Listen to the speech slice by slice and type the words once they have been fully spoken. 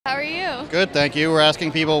Good, thank you. We're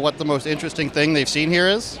asking people what the most interesting thing they've seen here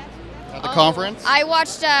is at the conference. I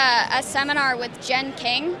watched a seminar with Jen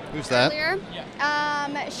King. Who's that?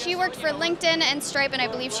 Earlier. She worked for LinkedIn and Stripe, and I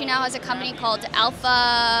believe she now has a company called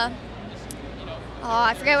Alpha. Oh,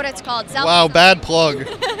 I forget what it's called. Wow, bad plug.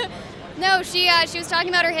 No, she was talking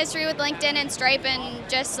about her history with LinkedIn and Stripe and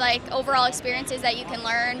just like overall experiences that you can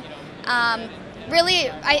learn. Really,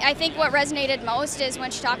 I think what resonated most is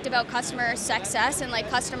when she talked about customer success and like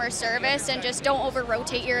customer service, and just don't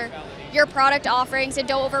over-rotate your product offerings, and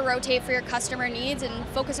don't over-rotate for your customer needs, and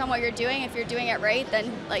focus on what you're doing. If you're doing it right,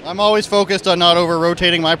 then like... I'm always focused on not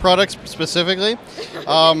over-rotating my products specifically.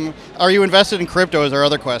 Are you invested in crypto is our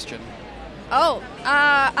other question. Oh,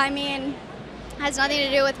 I mean, has nothing to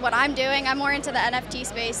do with what I'm doing. I'm more into the NFT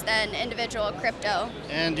space than individual crypto.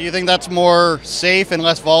 And do you think that's more safe and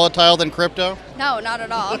less volatile than crypto? No, not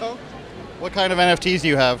at all. No? What kind of NFTs do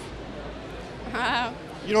you have?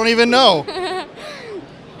 You don't even know.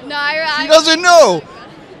 No, she doesn't know.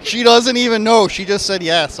 She doesn't even know. She just said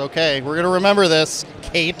yes. Okay, we're going to remember this,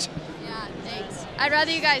 Kate. Yeah, thanks. I'd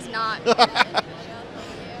rather you guys not.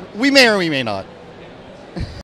 We may or we may not.